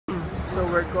So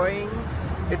we're going.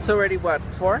 It's already what,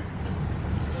 4? What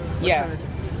Yeah. time is it?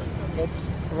 It's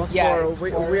Almost yeah, 4. it's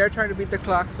We 4. are trying to beat the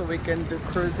clock so we can do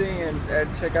cruising and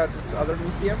check out this other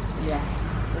museum. Yeah.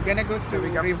 We're gonna go to we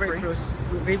got for River free. Cruise.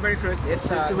 River Cruise. It's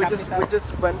So we just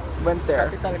went there.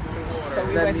 Capital Cruise. So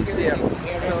we That went museum, to the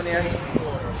Smithsonian.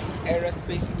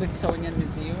 Aerospace Smithsonian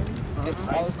Museum. It's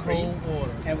all free,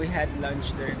 and we had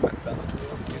lunch there in McDonald's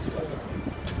as usual.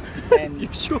 And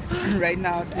Usual. right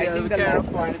now, I Yeah, think we the can't last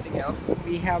afford time anything else.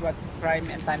 we have a crime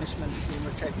and punishment museum.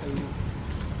 We're trying to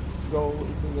go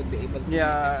if we would be able to.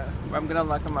 Yeah, I'm gonna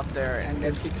lock him up there. And And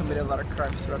then- he committed a lot of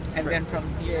crimes throughout the And trip. then from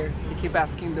here, You keep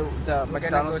asking the We're gonna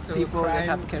McDonald's go to people they Crime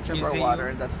have ketchup or Museum.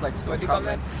 water. That's like so What do you call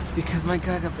common. Because my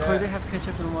God, of course they have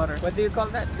ketchup and water. what do you call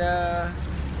that? The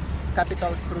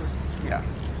Capital Cruise. Yeah.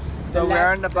 The So we're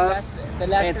last- on the the bus, last- the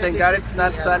last and trip thank is God 6 it's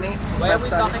not PM. sunny. It's Why not are we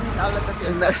sunny. talking all at the same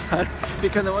It's not sunny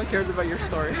because no one cares about your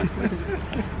story.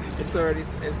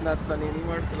 It's not sunny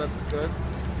anymore, so that's good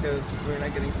because we're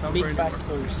not getting sunburned Big anymore.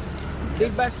 Busters.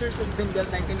 Big Busters has been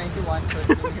built 1991, so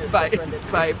it's been here for Bye, 20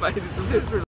 bye, bye. This is